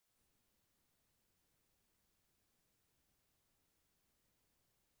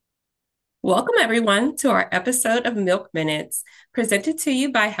Welcome, everyone, to our episode of Milk Minutes, presented to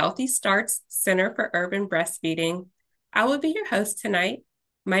you by Healthy Starts Center for Urban Breastfeeding. I will be your host tonight.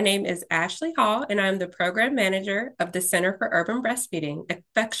 My name is Ashley Hall, and I'm the program manager of the Center for Urban Breastfeeding,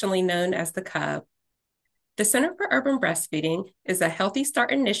 affectionately known as the CUB. The Center for Urban Breastfeeding is a Healthy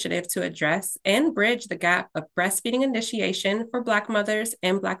Start initiative to address and bridge the gap of breastfeeding initiation for Black mothers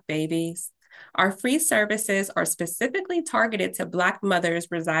and Black babies. Our free services are specifically targeted to Black mothers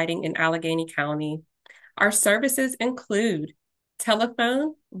residing in Allegheny County. Our services include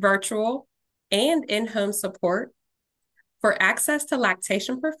telephone, virtual, and in-home support. For access to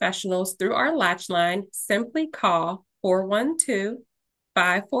lactation professionals through our latch line, simply call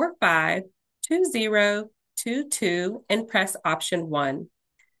 412-545-2022 and press option 1.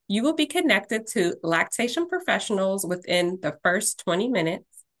 You will be connected to lactation professionals within the first 20 minutes.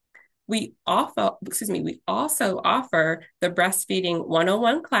 We also offer the Breastfeeding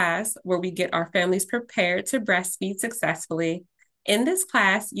 101 class where we get our families prepared to breastfeed successfully. In this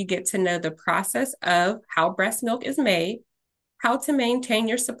class, you get to know the process of how breast milk is made, how to maintain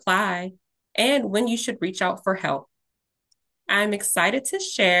your supply, and when you should reach out for help. I'm excited to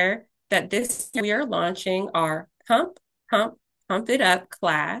share that this year we are launching our Pump It Up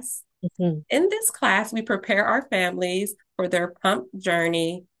class. In this class, we prepare our families for their pump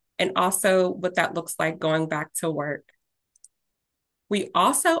journey and also what that looks like going back to work. We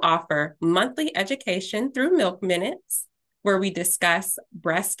also offer monthly education through Milk Minutes, where we discuss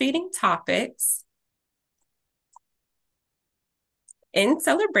breastfeeding topics in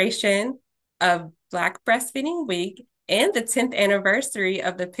celebration of Black Breastfeeding Week and the 10th anniversary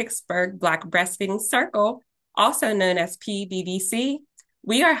of the Pittsburgh Black Breastfeeding Circle, also known as PBBC.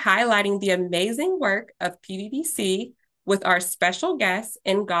 We are highlighting the amazing work of PBBC with our special guest,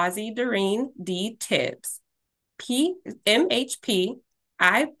 Ngozi TheGreat Tibbs, MPH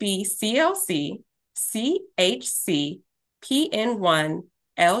IBCLC, CHC, PN1,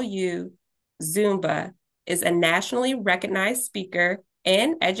 Zumba, is a nationally recognized speaker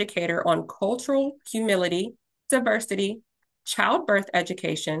and educator on cultural humility, diversity, childbirth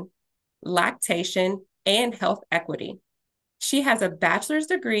education, lactation, and health equity. She has a bachelor's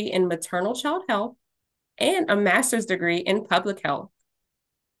degree in maternal child health and a master's degree in public health.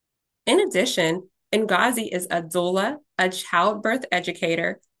 In addition, Ngozi is a doula, a childbirth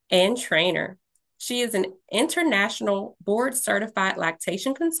educator, and trainer. She is an international board-certified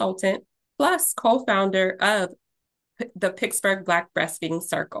lactation consultant, plus co-founder of the Pittsburgh Black Breastfeeding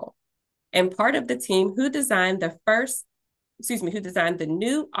Circle, and part of the team who designed the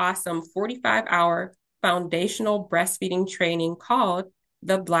new awesome 45-hour foundational breastfeeding training called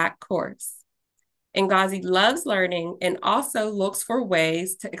the Black Course. Ngozi loves learning and also looks for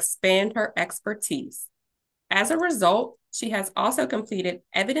ways to expand her expertise. As a result, she has also completed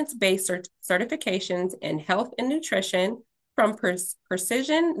evidence-based certifications in health and nutrition from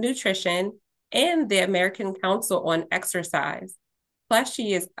Precision Nutrition and the American Council on Exercise. Plus,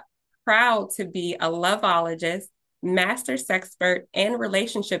 she is proud to be a loveologist, master sexpert, and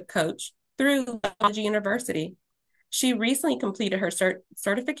relationship coach through Lovology University. She recently completed her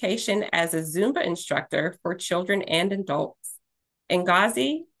certification as a Zumba instructor for children and adults.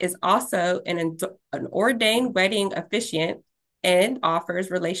 Ngozi is also an ordained wedding officiant and offers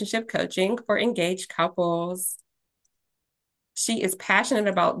relationship coaching for engaged couples. She is passionate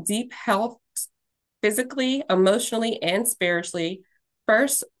about deep health, physically, emotionally, and spiritually,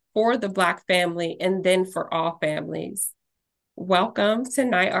 first for the Black family and then for all families. Welcome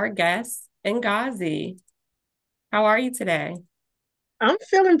tonight, our guest, Ngozi. How are you today? I'm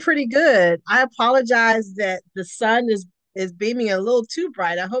feeling pretty good. I apologize that the sun is beaming a little too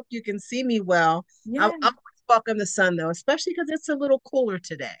bright. I hope you can see me well. Yeah. I'm welcome the sun though, especially because it's a little cooler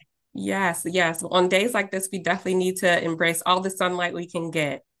today. Yes. On days like this, we definitely need to embrace all the sunlight we can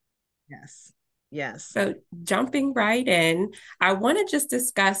get. Yes. Yes. So, jumping right in, I want to just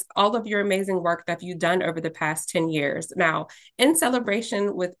discuss all of your amazing work that you've done over the past 10 years. Now, in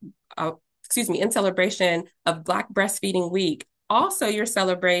celebration with, in celebration of Black Breastfeeding Week, also you're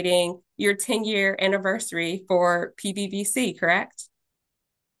celebrating your 10-year anniversary for PBBC, correct?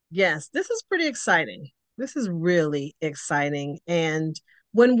 Yes, this is pretty exciting. This is really exciting. And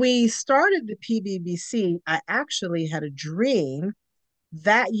when we started the PBBC, I actually had a dream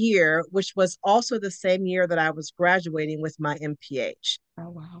that year, which was also the same year that I was graduating with my MPH.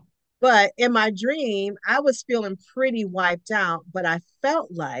 Oh, wow. But in my dream, I was feeling pretty wiped out, but I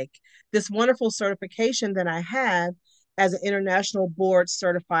felt like this wonderful certification that I had as an international board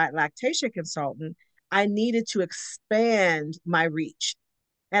certified lactation consultant, I needed to expand my reach.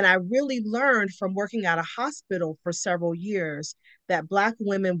 And I really learned from working at a hospital for several years that Black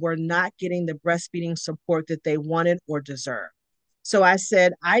women were not getting the breastfeeding support that they wanted or deserved. So I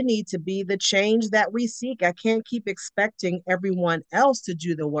said, I need to be the change that we seek. I can't keep expecting everyone else to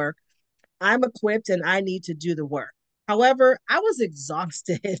do the work. I'm equipped and I need to do the work. However, I was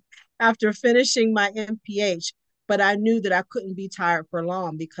exhausted after finishing my MPH, but I knew that I couldn't be tired for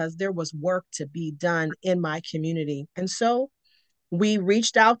long because there was work to be done in my community. And so we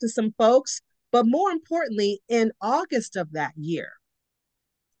reached out to some folks, but more importantly, in August of that year,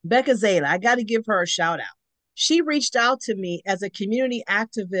 Becca Zayla, I got to give her a shout out. She reached out to me as a community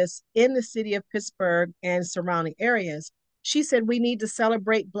activist in the city of Pittsburgh and surrounding areas. She said, we need to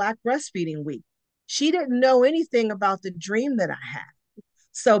celebrate Black Breastfeeding Week. She didn't know anything about the dream that I had.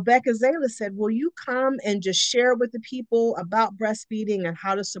 So Becca Zayla said, will you come and just share with the people about breastfeeding and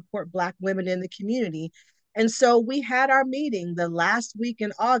how to support Black women in the community? And so we had our meeting the last week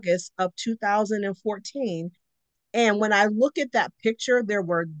in August of 2014. And when I look at that picture, there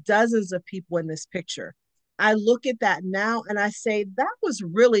were dozens of people in this picture. I look at that now and I say that was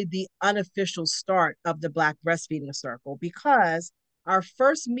really the unofficial start of the Black Breastfeeding Circle, because our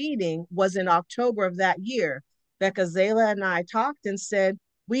first meeting was in October of that year. Becca Zayla and I talked and said,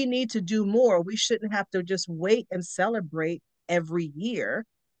 we need to do more. We shouldn't have to just wait and celebrate every year.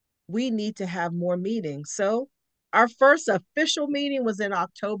 We need to have more meetings. So our first official meeting was in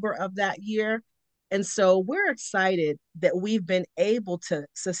October of that year. And so we're excited that we've been able to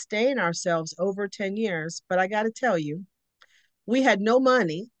sustain ourselves over 10 years. But I got to tell you, we had no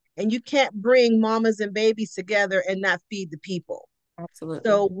money, and you can't bring mamas and babies together and not feed the people. Absolutely.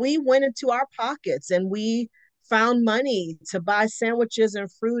 So we went into our pockets and we found money to buy sandwiches and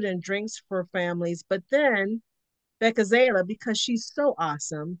fruit and drinks for families. But then Becca Zayla, because she's so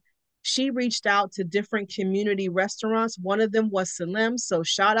awesome, she reached out to different community restaurants. One of them was Salem's. So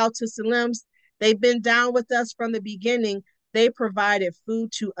shout out to Salem's. They've been down with us from the beginning. They provided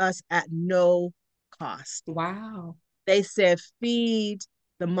food to us at no cost. Wow. They said, feed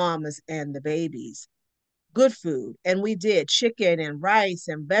the mamas and the babies. Good food. And we did chicken and rice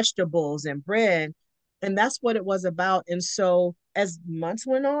and vegetables and bread. And that's what it was about. And so as months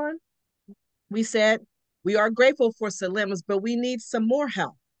went on, we said, we are grateful for Salem's, but we need some more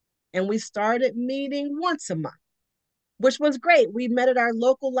help. And we started meeting once a month, which was great. We met at our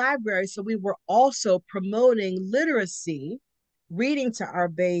local library. So we were also promoting literacy, reading to our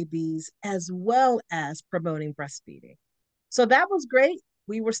babies, as well as promoting breastfeeding. So that was great.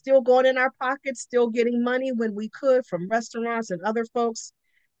 We were still going in our pockets, still getting money when we could from restaurants and other folks.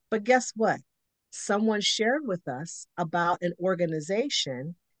 But guess what? Someone shared with us about an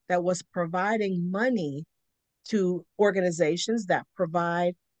organization that was providing money to organizations that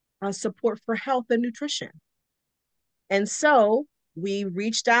provide support for health and nutrition. And so we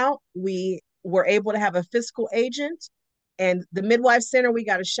reached out, we were able to have a fiscal agent, and the Midwife Center, we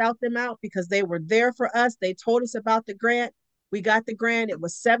got to shout them out because they were there for us. They told us about the grant. We got the grant. It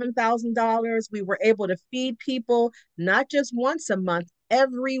was $7,000. We were able to feed people not just once a month,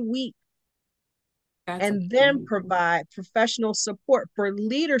 every week, That's and then amazing. provide professional support for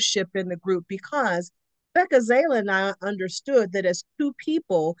leadership in the group, because Becca Zayla and I understood that as two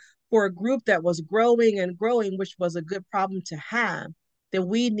people for a group that was growing and growing, which was a good problem to have, that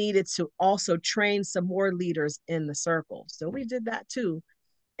we needed to also train some more leaders in the circle. So we did that too.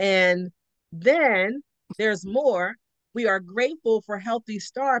 And then there's more. We are grateful for Healthy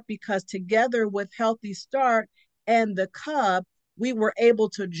Start because together with Healthy Start and the Cub, we were able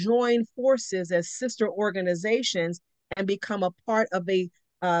to join forces as sister organizations and become a part of a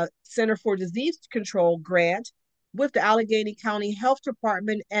Center for Disease Control grant with the Allegheny County Health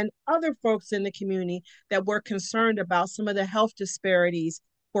Department and other folks in the community that were concerned about some of the health disparities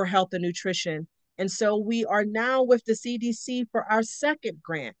for health and nutrition. And so we are now with the CDC for our second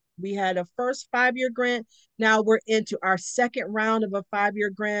grant. We had a first 5-year grant. Now we're into our second round of a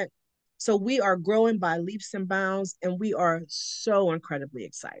 5-year grant. So we are growing by leaps and bounds, and we are so incredibly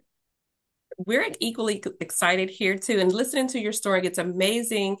excited. We're equally excited here too. And listening to your story, it's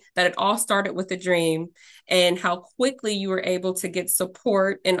amazing that it all started with a dream and how quickly you were able to get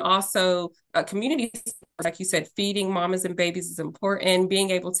support and also community support. Like you said, feeding mamas and babies is important. Being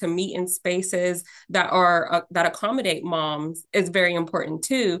able to meet in spaces that are that accommodate moms is very important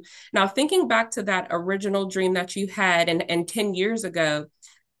too. Now, thinking back to that original dream that you had and 10 years ago,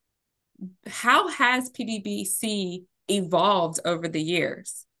 how has PBBC evolved over the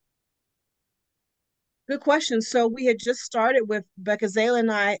years? Good question. So we had just started with Becca Zayla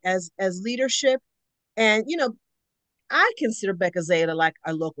and I as leadership. And I consider Becca Zeta like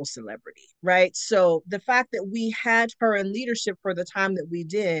a local celebrity, right? So the fact that we had her in leadership for the time that we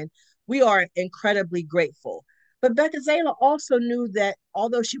did, we are incredibly grateful. But Becca Zeta also knew that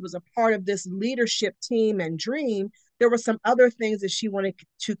although she was a part of this leadership team and dream, there were some other things that she wanted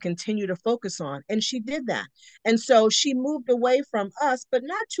to continue to focus on. And she did that. And so she moved away from us, but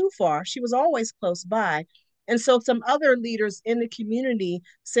not too far. She was always close by. And so some other leaders in the community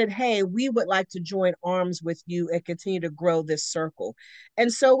said, hey, we would like to join arms with you and continue to grow this circle.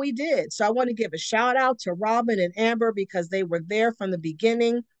 And so we did. So I want to give a shout out to Robin and Amber because they were there from the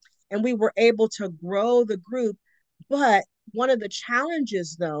beginning and we were able to grow the group. But one of the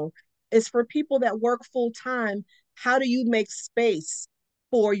challenges, though, is for people that work full time, how do you make space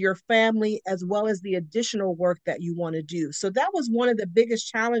for your family as well as the additional work that you want to do? So that was one of the biggest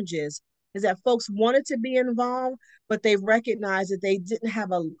challenges is that folks wanted to be involved, but they recognized that they didn't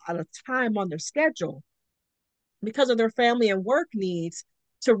have a lot of time on their schedule because of their family and work needs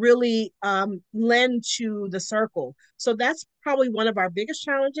to really lend to the circle. So that's probably one of our biggest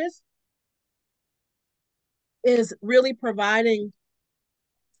challenges is really providing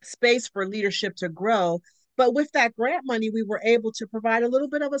space for leadership to grow. But with that grant money, we were able to provide a little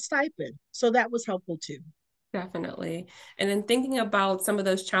bit of a stipend. So that was helpful too. Definitely. And then thinking about some of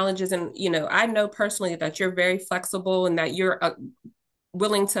those challenges, and I know personally that you're very flexible and that you're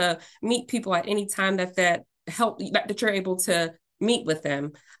willing to meet people at any time that help that you're able to meet with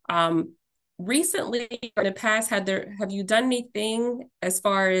them. Recently, in the past, have you done anything as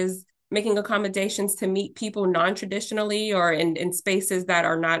far as making accommodations to meet people non-traditionally or in spaces that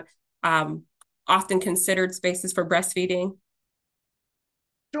are not often considered spaces for breastfeeding?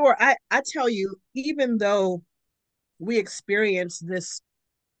 Sure. I tell you, even though we experienced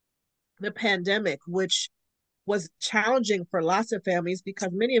the pandemic, which was challenging for lots of families because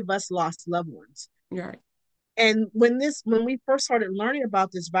many of us lost loved ones. Right. And when we first started learning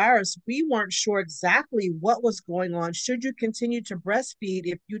about this virus, we weren't sure exactly what was going on. Should you continue to breastfeed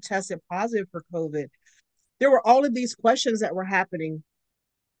if you tested positive for COVID? There were all of these questions that were happening.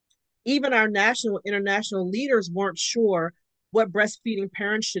 Even our national, international leaders weren't sure what breastfeeding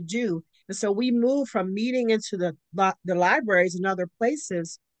parents should do. And so we moved from meeting into the libraries and other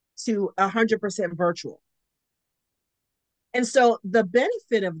places to 100% virtual. And so the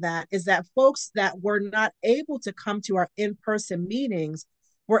benefit of that is that folks that were not able to come to our in-person meetings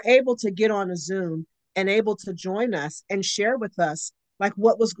were able to get on a Zoom and able to join us and share with us like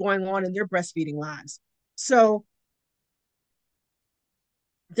what was going on in their breastfeeding lives. So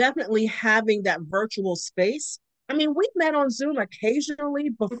definitely having that virtual space. I mean, we met on Zoom occasionally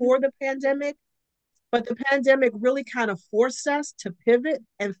before the pandemic, but the pandemic really kind of forced us to pivot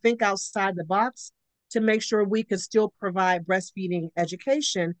and think outside the box to make sure we could still provide breastfeeding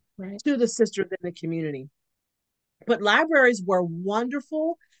education Right. to the sisters in the community. But libraries were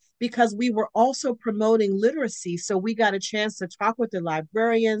wonderful because we were also promoting literacy. So we got a chance to talk with the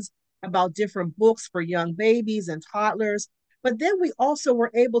librarians about different books for young babies and toddlers. But then we also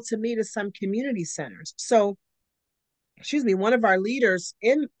were able to meet at some community centers. So excuse me, one of our leaders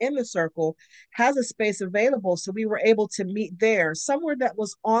in the circle has a space available. So we were able to meet there, somewhere that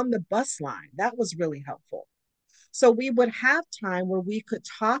was on the bus line. That was really helpful. So we would have time where we could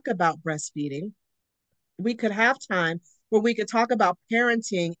talk about breastfeeding. We could have time where we could talk about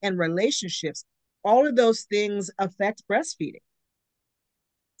parenting and relationships. All of those things affect breastfeeding.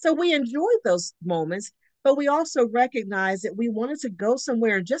 So we enjoyed those moments, but we also recognized that we wanted to go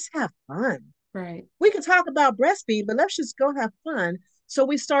somewhere and just have fun. Right. We could talk about breastfeeding, but let's just go have fun. So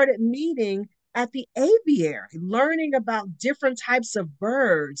we started meeting at the aviary, learning about different types of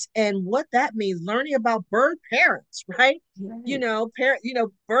birds and what that means, learning about bird parents, right?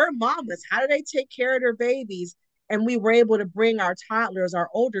 Right. Bird mamas, how do they take care of their babies? And we were able to bring our toddlers, our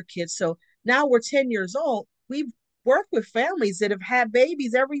older kids. So now we're 10 years old. We've worked with families that have had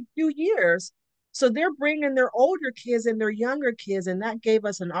babies every few years, so they're bringing their older kids and their younger kids, and that gave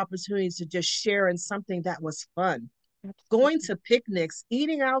us an opportunity to just share in something that was fun. Going Absolutely. to picnics,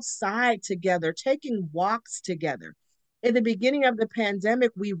 eating outside together, taking walks together. In the beginning of the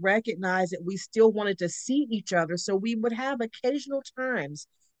pandemic, we recognized that we still wanted to see each other, so we would have occasional times.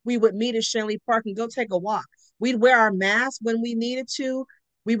 We would meet at Shenley Park and go take a walk. We'd wear our masks when we needed to.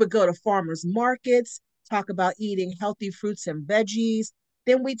 We would go to farmers markets, talk about eating healthy fruits and veggies.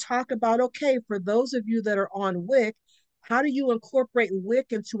 Then we talk about, okay, for those of you that are on WIC, how do you incorporate WIC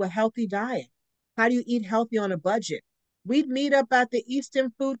into a healthy diet? How do you eat healthy on a budget? We'd meet up at the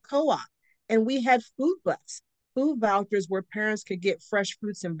Easton Food Co-op and we had food bucks, food vouchers where parents could get fresh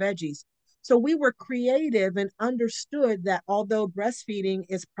fruits and veggies. So we were creative and understood that although breastfeeding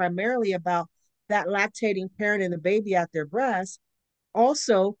is primarily about that lactating parent and the baby at their breast,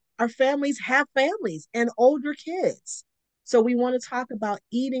 also our families have families and older kids. So we want to talk about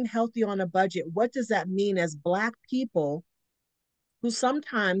eating healthy on a budget. What does that mean as Black people who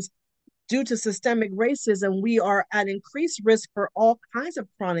sometimes, due to systemic racism, we are at increased risk for all kinds of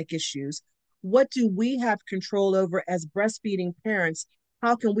chronic issues? What do we have control over as breastfeeding parents?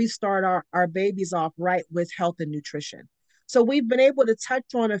 How can we start our babies off right with health and nutrition? So we've been able to touch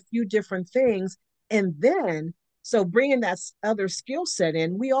on a few different things. And then, so bringing that other skill set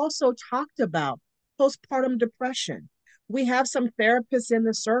in, we also talked about postpartum depression. We have some therapists in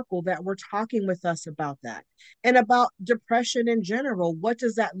the circle that were talking with us about that and about depression in general. What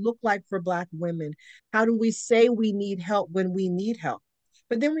does that look like for Black women? How do we say we need help when we need help?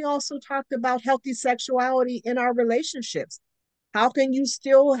 But then we also talked about healthy sexuality in our relationships. How can you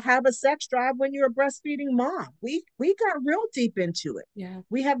still have a sex drive when you're a breastfeeding mom? We got real deep into it. Yeah.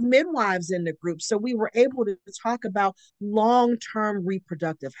 We have midwives in the group, so we were able to talk about long-term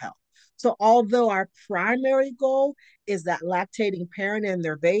reproductive health. So although our primary goal is that lactating parent and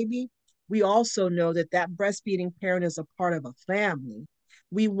their baby, we also know that that breastfeeding parent is a part of a family.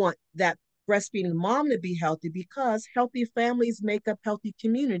 We want that breastfeeding mom to be healthy because healthy families make up healthy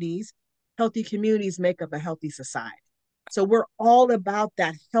communities. Healthy communities make up a healthy society. So we're all about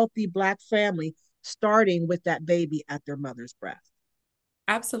that healthy Black family, starting with that baby at their mother's breast.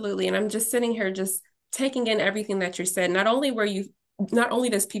 Absolutely. And I'm just sitting here just taking in everything that you said. Not only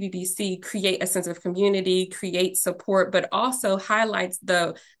does PBBC create a sense of community, create support, but also highlights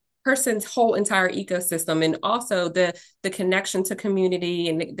the person's whole entire ecosystem, and also the connection to community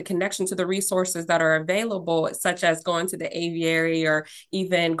and the connection to the resources that are available, such as going to the aviary or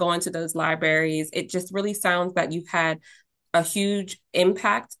even going to those libraries. It just really sounds that you've had a huge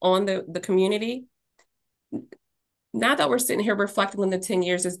impact on the community. Now that we're sitting here reflecting on the 10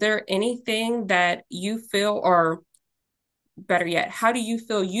 years, is there anything that you feel, or better yet, how do you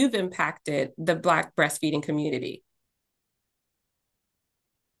feel you've impacted the Black breastfeeding community?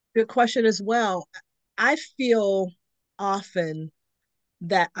 Good question as well. I feel often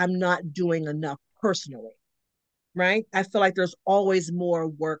that I'm not doing enough personally, right? I feel like there's always more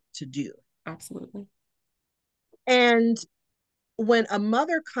work to do. Absolutely. And when a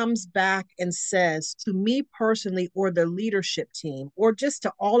mother comes back and says to me personally, or the leadership team, or just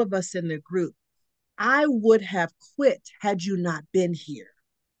to all of us in the group, I would have quit had you not been here.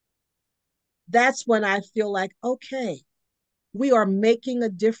 That's when I feel like, okay, we are making a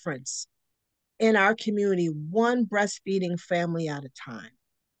difference in our community, one breastfeeding family at a time.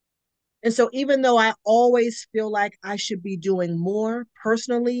 And so, even though I always feel like I should be doing more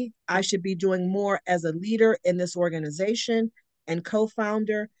personally, I should be doing more as a leader in this organization and co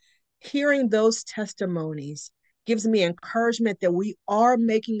founder, hearing those testimonies gives me encouragement that we are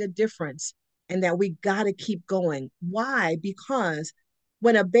making a difference and that we got to keep going. Why? Because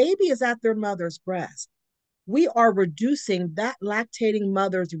when a baby is at their mother's breast, we are reducing that lactating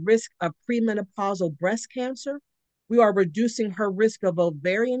mother's risk of premenopausal breast cancer. We are reducing her risk of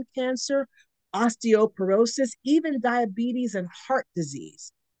ovarian cancer, osteoporosis, even diabetes and heart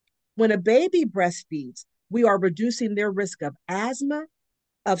disease. When a baby breastfeeds, we are reducing their risk of asthma,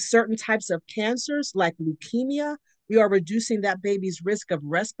 of certain types of cancers like leukemia. We are reducing that baby's risk of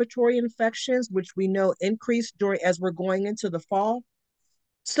respiratory infections, which we know increase during as we're going into the fall.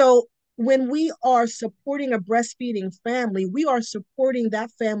 So when we are supporting a breastfeeding family, we are supporting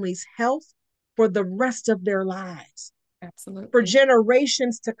that family's health for the rest of their lives, for Absolutely.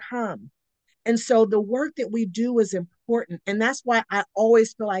 generations to come. And so the work that we do is important. And that's why I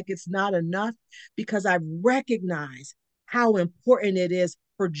always feel like it's not enough, because I recognize how important it is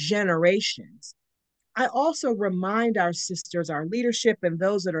for generations. I also remind our sisters, our leadership, and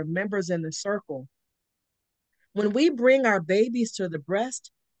those that are members in the circle, when we bring our babies to the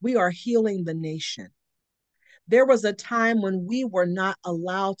breast, we are healing the nation. There was a time when we were not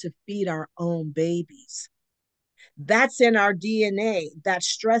allowed to feed our own babies. That's in our DNA. That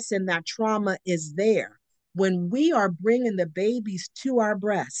stress and that trauma is there. When we are bringing the babies to our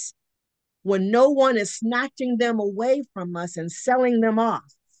breasts, when no one is snatching them away from us and selling them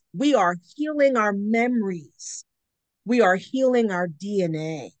off, we are healing our memories. We are healing our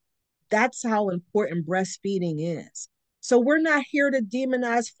DNA. That's how important breastfeeding is. So we're not here to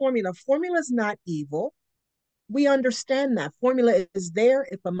demonize formula. Formula is not evil. We understand that formula is there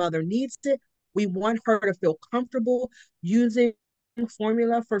if a mother needs it. We want her to feel comfortable using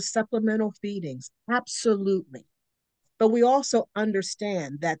formula for supplemental feedings. Absolutely. But we also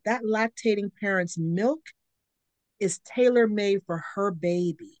understand that that lactating parent's milk is tailor made for her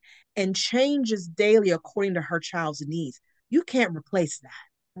baby and changes daily according to her child's needs. You can't replace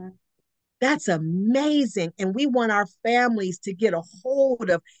that. That's amazing. And we want our families to get a hold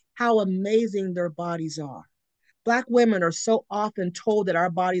of how amazing their bodies are. Black women are so often told that our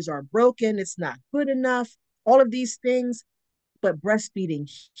bodies are broken, it's not good enough, all of these things, but breastfeeding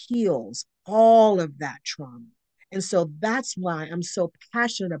heals all of that trauma. And so that's why I'm so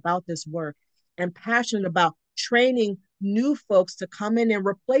passionate about this work and passionate about training new folks to come in and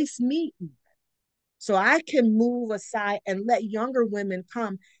replace me so I can move aside and let younger women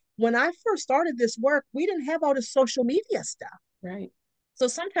come. When I first started this work, we didn't have all the social media stuff. Right. So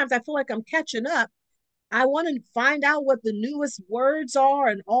sometimes I feel like I'm catching up. I want to find out what the newest words are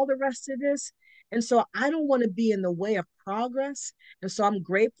and all the rest of this. And so I don't want to be in the way of progress. And so I'm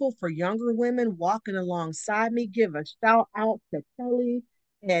grateful for younger women walking alongside me. Give a shout out to Kelly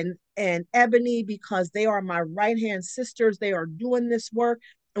and Ebony because they are my right-hand sisters. They are doing this work.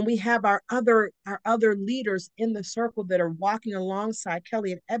 And we have our other leaders in the circle that are walking alongside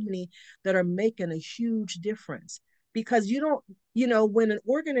Kelly and Ebony that are making a huge difference. Because when an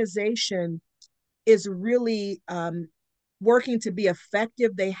organization is really working to be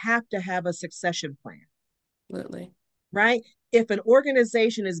effective, they have to have a succession plan, Absolutely. right? If an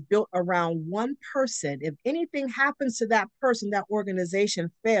organization is built around one person, if anything happens to that person, that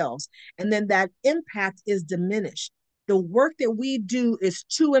organization fails, and then that impact is diminished. The work that we do is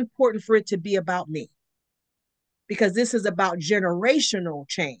too important for it to be about me because this is about generational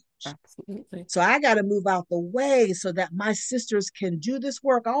change. Absolutely. So I got to move out the way so that my sisters can do this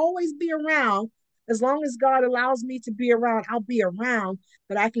work. I'll always be around. As long as God allows me to be around, I'll be around,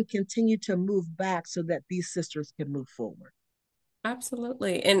 but I can continue to move back so that these sisters can move forward.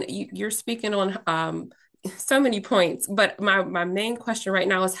 Absolutely. And you're speaking on so many points, but my main question right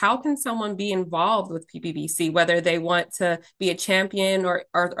now is how can someone be involved with PBBC, whether they want to be a champion or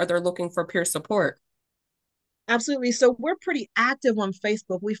they're looking for peer support? Absolutely. So we're pretty active on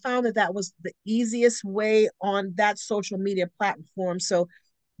Facebook. We found that that was the easiest way on that social media platform. So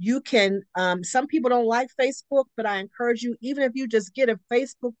you can, some people don't like Facebook, but I encourage you, even if you just get a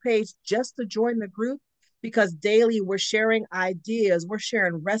Facebook page just to join the group, because daily we're sharing ideas, we're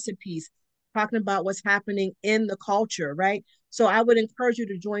sharing recipes, talking about what's happening in the culture, right? So I would encourage you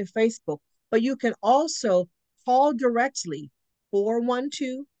to join Facebook, but you can also call directly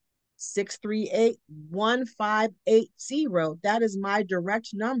 412 638 1580. That is my direct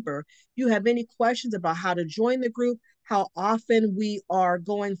number. You have any questions about how to join the group, how often we are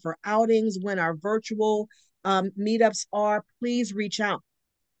going for outings, when our virtual meetups are, please reach out.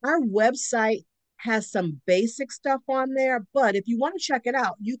 Our website has some basic stuff on there, but if you want to check it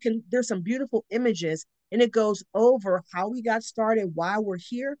out, there's some beautiful images and it goes over how we got started, why we're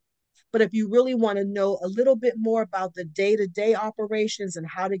here. But if you really want to know a little bit more about the day-to-day operations and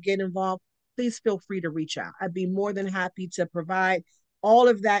how to get involved, please feel free to reach out. I'd be more than happy to provide all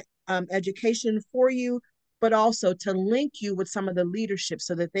of that education for you, but also to link you with some of the leadership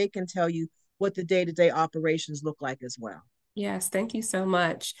so that they can tell you what the day-to-day operations look like as well. Yes, thank you so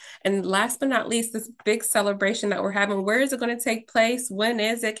much. And last but not least, this big celebration that we're having, where is it going to take place? When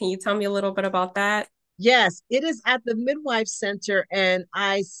is it? Can you tell me a little bit about that? Yes, it is at the Midwife Center, and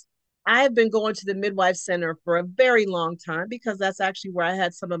I have been going to the Midwife Center for a very long time because that's actually where I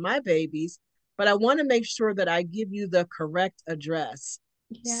had some of my babies. But I want to make sure that I give you the correct address.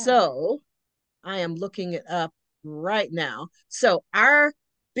 Yeah. So I am looking it up right now. So our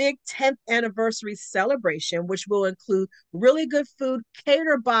big 10th anniversary celebration, which will include really good food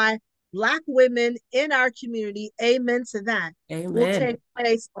catered by Black women in our community, amen to that, will take Amen.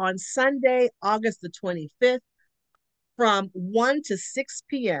 place on Sunday, August the 25th from 1 to 6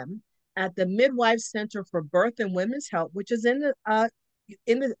 p.m. at the Midwife Center for Birth and Women's Health, which is in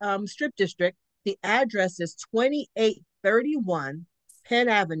the Strip District. The address is 2831 Penn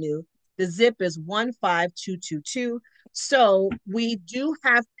Avenue. The zip is 15222. So we do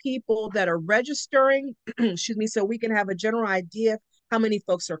have people that are registering, excuse me, so we can have a general idea how many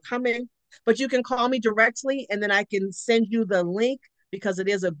folks are coming. But you can call me directly and then I can send you the link because it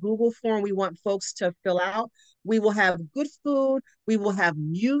is a Google form we want folks to fill out. We will have good food. We will have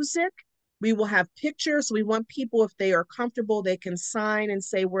music. We will have pictures. We want people, if they are comfortable, they can sign and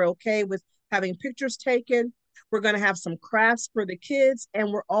say we're okay with having pictures taken. We're going to have some crafts for the kids.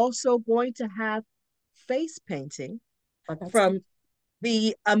 And we're also going to have face painting Oh, that's good. from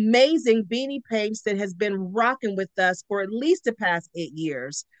the amazing beanie paints that has been rocking with us for at least the past 8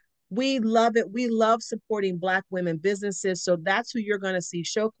 years. We love it. We love supporting Black women businesses. So that's who you're going to see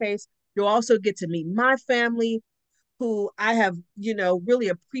showcase. You'll also get to meet my family, who I have, really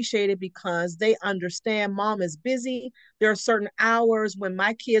appreciated because they understand mom is busy. There are certain hours when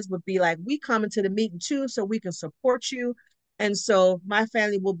my kids would be like, we come into the meeting too, so we can support you. And so my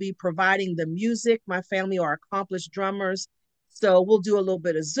family will be providing the music. My family are accomplished drummers. So we'll do a little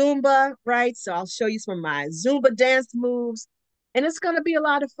bit of Zumba, right? So I'll show you some of my Zumba dance moves. And it's going to be a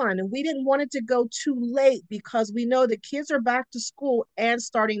lot of fun. And we didn't want it to go too late because we know the kids are back to school and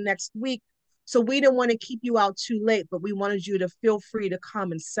starting next week. So we didn't want to keep you out too late, but we wanted you to feel free to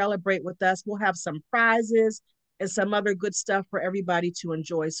come and celebrate with us. We'll have some prizes and some other good stuff for everybody to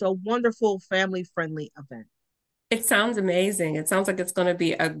enjoy. So wonderful family friendly event. It sounds amazing. It sounds like it's going to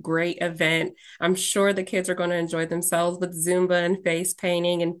be a great event. I'm sure the kids are going to enjoy themselves with Zumba and face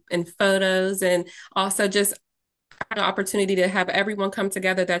painting and photos, and also just an opportunity to have everyone come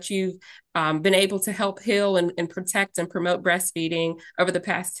together that you've been able to help heal and protect and promote breastfeeding over the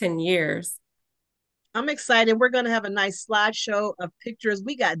past 10 years. I'm excited. We're going to have a nice slideshow of pictures.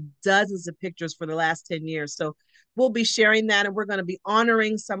 We got dozens of pictures for the last 10 years. So we'll be sharing that, and we're going to be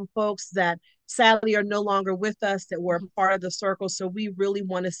honoring some folks that sadly are no longer with us that were part of the circle. So we really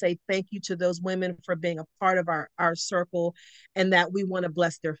want to say thank you to those women for being a part of our circle, and that we want to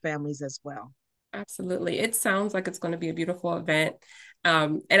bless their families as well. Absolutely. It sounds like it's going to be a beautiful event.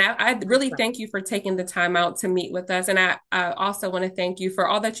 And I I'm really excited. thank you for taking the time out to meet with us. And I also want to thank you for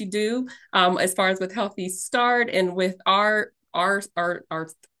all that you do as far as with Healthy Start and with our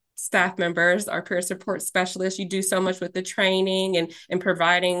staff members, our peer support specialists. You do so much with the training and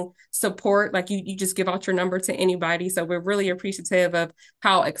providing support. Like you just give out your number to anybody. So we're really appreciative of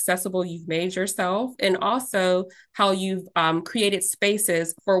how accessible you've made yourself and also how you've created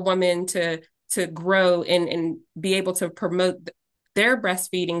spaces for women to grow and be able to promote their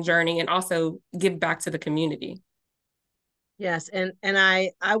breastfeeding journey and also give back to the community. Yes, and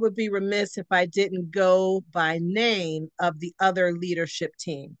I would be remiss if I didn't go by name of the other leadership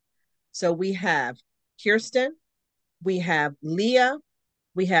team. So we have Kirsten, we have Leah,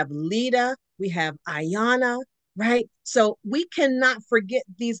 we have Lita, we have Ayana, right? So we cannot forget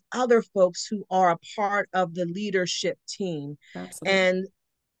these other folks who are a part of the leadership team. Absolutely. And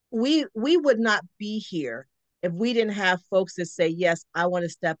we would not be here if we didn't have folks that say, yes, I want to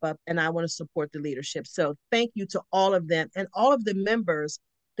step up and I want to support the leadership. So thank you to all of them and all of the members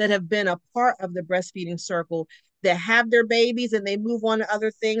that have been a part of the breastfeeding circle that have their babies and they move on to other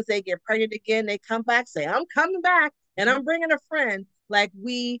things. They get pregnant again. They come back, say, I'm coming back and I'm bringing a friend. Like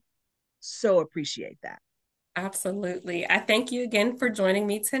we so appreciate that. Absolutely. I thank you again for joining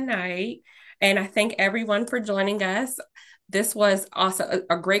me tonight. And I thank everyone for joining us. This was also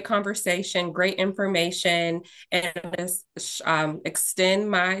a great conversation, great information, and extend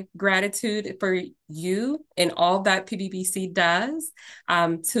my gratitude for you and all that PBBC does.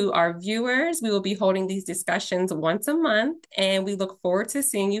 To our viewers, we will be holding these discussions once a month, and we look forward to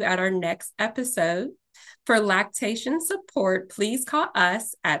seeing you at our next episode. For lactation support, please call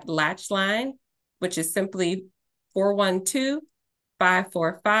us at Latchline, which is simply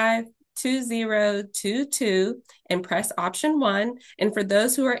 412-545-2022 and press option 1. And for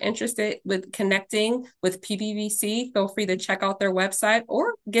those who are interested with connecting with PBBC, feel free to check out their website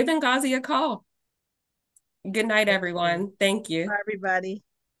or give Ngozi a call. Good night, Thank you. everyone. Thank you. Bye, everybody.